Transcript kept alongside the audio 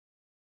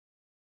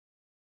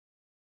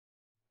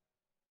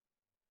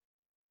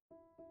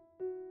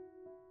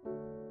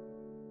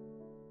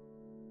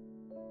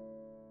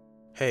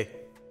Hey,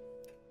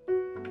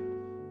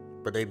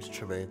 my name's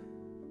Tremaine.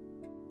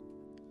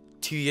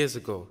 2 years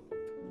ago,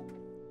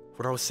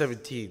 when I was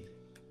 17,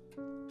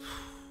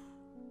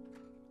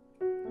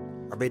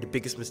 I made the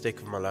biggest mistake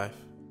of my life.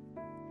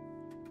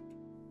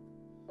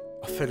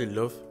 I fell in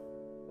love.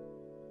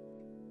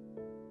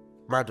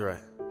 Mad,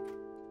 right?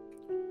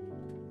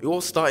 It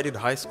all started in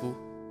high school.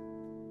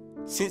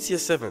 Since year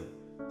 7,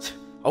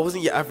 I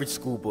wasn't your average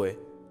schoolboy.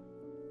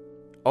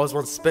 I was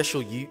one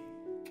special youth.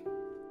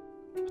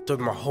 I'd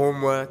done my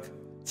homework,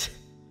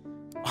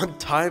 on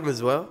time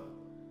as well.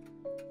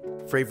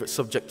 Favorite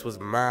subject was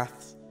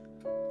maths.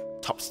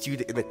 Top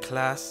student in the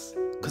class,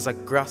 because I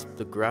grasped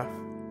the graph.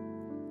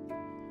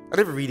 I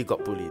never really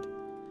got bullied,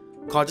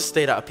 because I just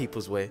stayed out of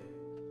people's way.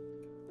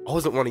 I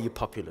wasn't one of you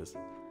populars,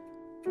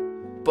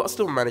 but I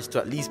still managed to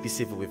at least be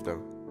civil with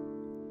them.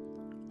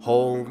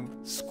 Home,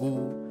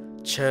 school,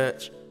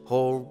 church,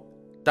 home,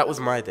 that was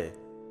my day.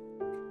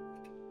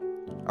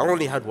 I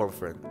only had one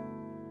friend.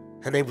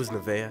 Her name was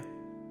Nevaeh.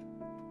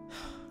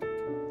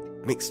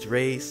 Mixed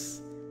race,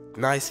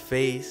 nice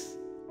face,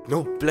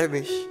 no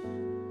blemish.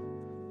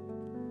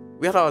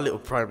 We had our little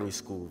primary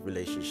school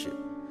relationship,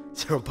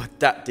 but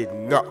that did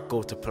not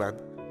go to plan.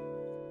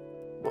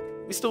 But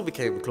we still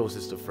became the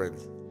closest of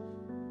friends.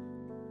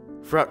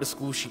 Throughout the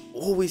school, she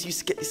always used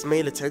to get this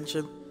male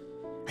attention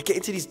and get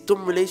into these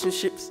dumb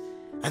relationships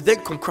and then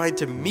come crying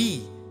to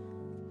me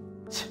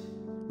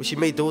when she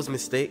made those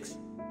mistakes.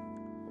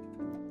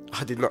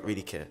 I did not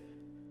really care,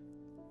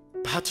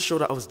 but I had to show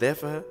that I was there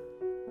for her.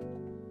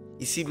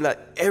 It seemed like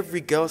every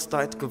girl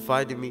started to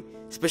confide in me,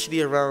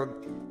 especially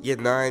around year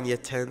 9, year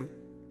 10.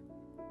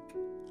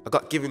 I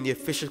got given the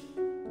official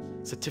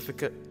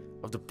certificate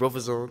of the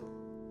brother zone.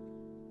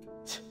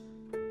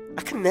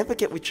 I can never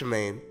get with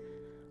Tremaine.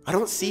 I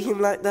don't see him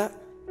like that.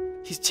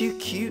 He's too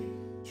cute.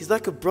 He's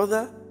like a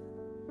brother.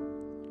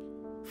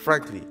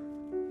 Frankly,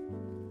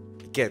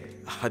 again,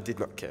 I did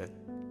not care.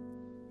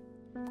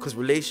 Because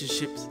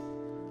relationships,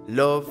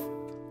 love,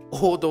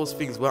 all those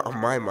things were on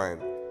my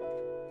mind.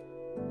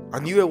 I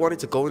knew where I wanted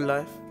to go in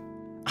life.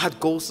 I had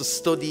goals to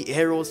study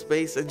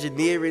aerospace,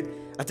 engineering,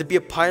 and to be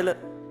a pilot,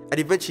 and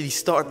eventually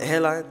start an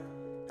airline.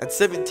 At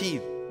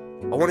 17,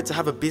 I wanted to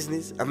have a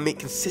business and make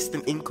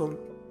consistent income.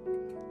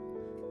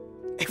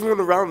 Everyone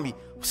around me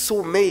was so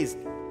amazed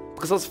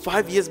because I was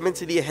 5 years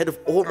mentally ahead of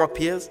all my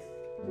peers.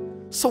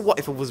 So what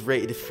if I was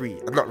rated a 3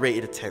 and not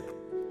rated a 10?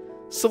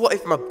 So what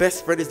if my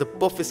best friend is the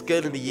buffest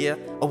girl in the year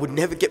and would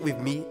never get with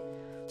me?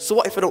 So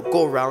what if I don't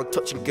go around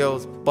touching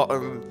girls'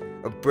 bottom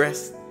and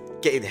breasts,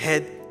 getting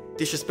head,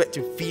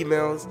 disrespecting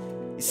females?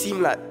 It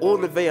seemed like all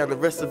Nevaeh and the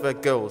rest of her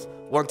girls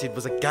wanted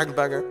was a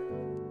gangbanger.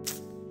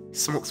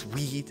 Smokes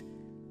weed,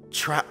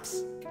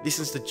 traps,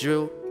 listens to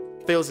drill,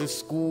 fails in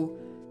school,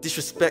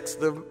 disrespects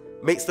them,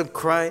 makes them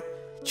cry,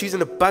 choosing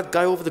the bad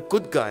guy over the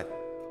good guy,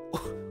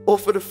 all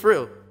for the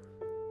thrill.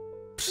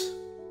 Psst,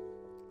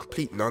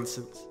 complete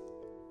nonsense.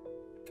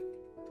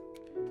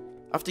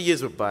 After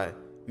years went by,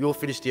 we all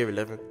finished year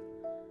 11.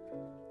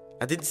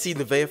 I didn't see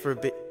Nevaeh for a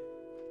bit,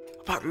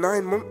 about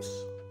 9 months.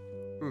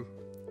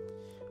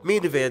 Me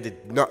and Nevaeh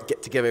did not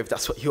get together, if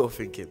that's what you're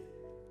thinking.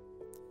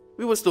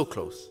 We were still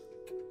close.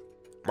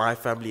 My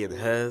family and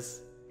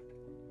hers.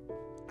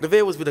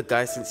 Nevaeh was with a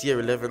guy since year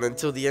 11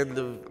 until the end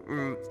of,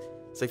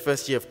 say,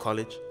 first year of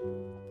college.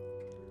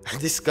 And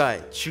this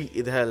guy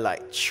treated her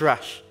like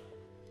trash.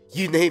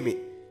 You name it,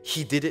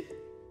 he did it.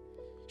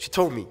 She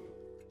told me,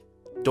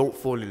 don't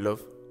fall in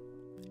love.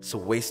 It's a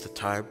waste of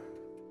time.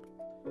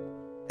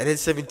 And then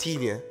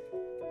 17, yeah,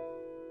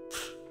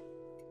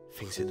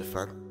 things hit the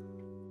fan.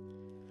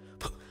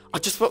 But I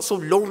just felt so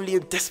lonely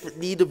and desperate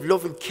need of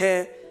love and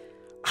care.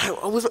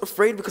 I wasn't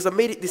afraid because I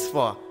made it this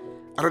far.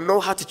 And I know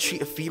how to treat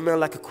a female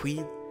like a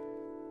queen.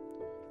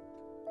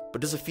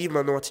 But does a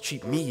female know how to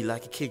treat me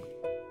like a king?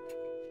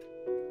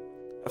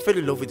 I fell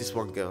in love with this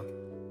one girl,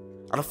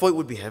 and I thought it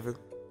would be heaven.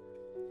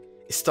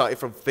 It started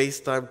from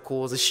FaceTime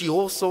calls, and she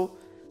also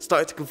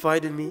started to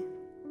confide in me.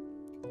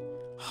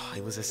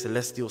 It was her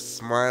celestial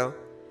smile,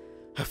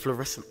 her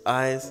fluorescent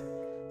eyes,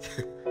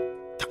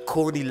 that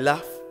corny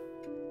laugh.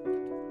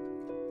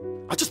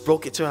 I just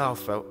broke it to her how I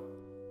felt.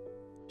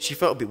 She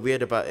felt a bit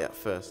weird about it at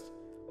first,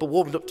 but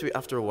warmed up to it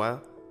after a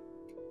while.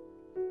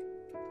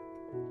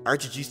 I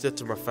introduced her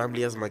to my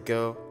family as my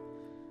girl,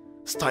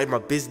 started my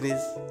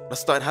business. I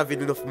started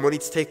having enough money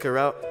to take her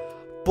out,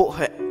 bought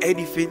her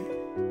anything,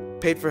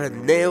 paid for her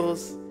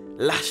nails,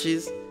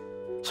 lashes.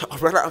 So I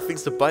ran out of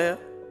things to buy her.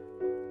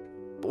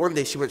 But one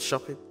day she went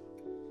shopping.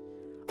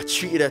 I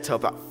treated her to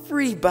about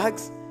 3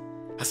 bags.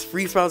 That's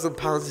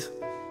 £3,000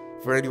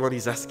 for anyone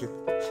who's asking.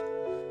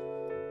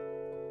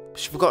 But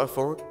she forgot her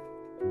phone.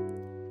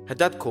 Her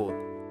dad called,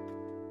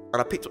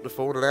 and I picked up the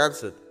phone and I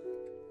answered.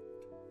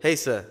 Hey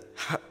sir,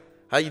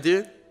 how you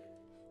doing?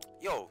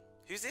 Yo,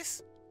 who's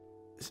this?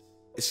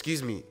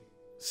 Excuse me,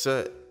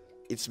 sir,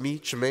 it's me,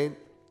 Tremaine.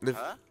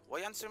 Huh? Why are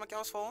you answering my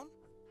girl's phone?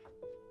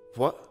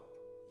 What?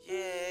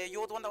 Yeah,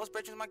 you're the one that was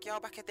bridging my girl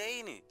back a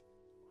day, innit?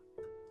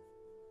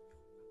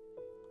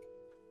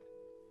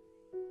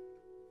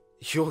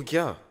 Your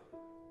girl?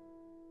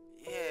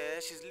 Yeah,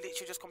 she's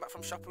literally just come back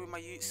from shopping with my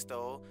youths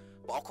though.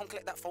 But I'll come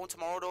collect that phone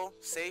tomorrow though.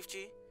 Safe,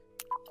 G.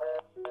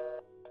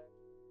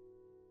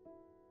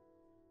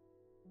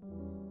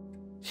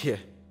 Yeah,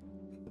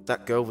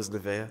 that girl was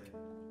Nevaeh.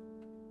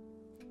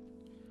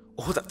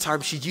 All that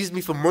time she used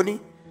me for money.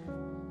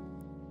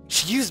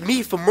 She used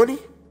me for money.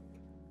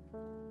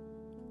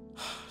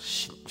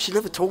 She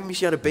never told me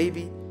she had a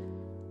baby.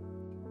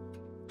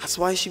 That's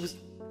why she was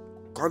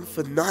gone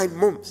for 9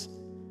 months.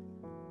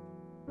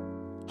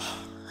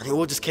 And it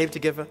all just came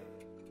together.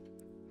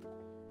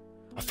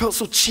 I felt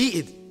so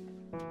cheated.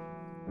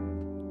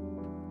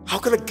 How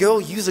can a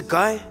girl use a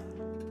guy?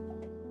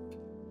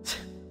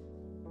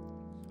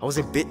 I was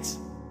in bits.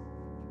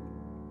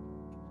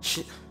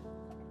 I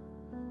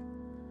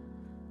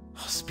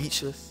was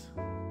speechless.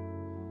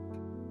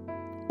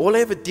 All I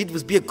ever did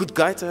was be a good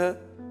guy to her.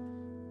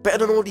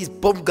 Better than all these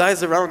bum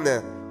guys around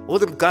there. All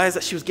them guys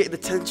that she was getting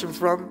attention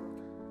from.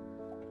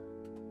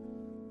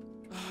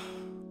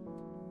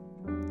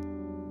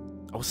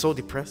 I was so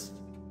depressed.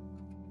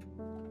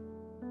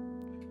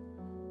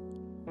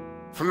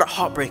 From that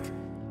heartbreak,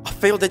 I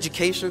failed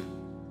education.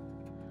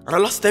 And I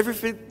lost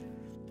everything.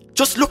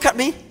 Just look at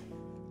me.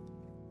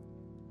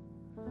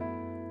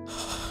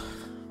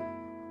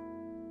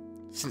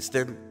 Since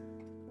then,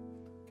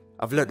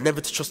 I've learned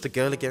never to trust a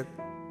girl again.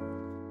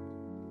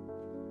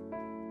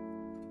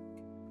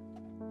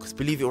 Because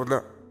believe it or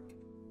not,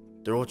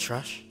 they're all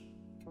trash.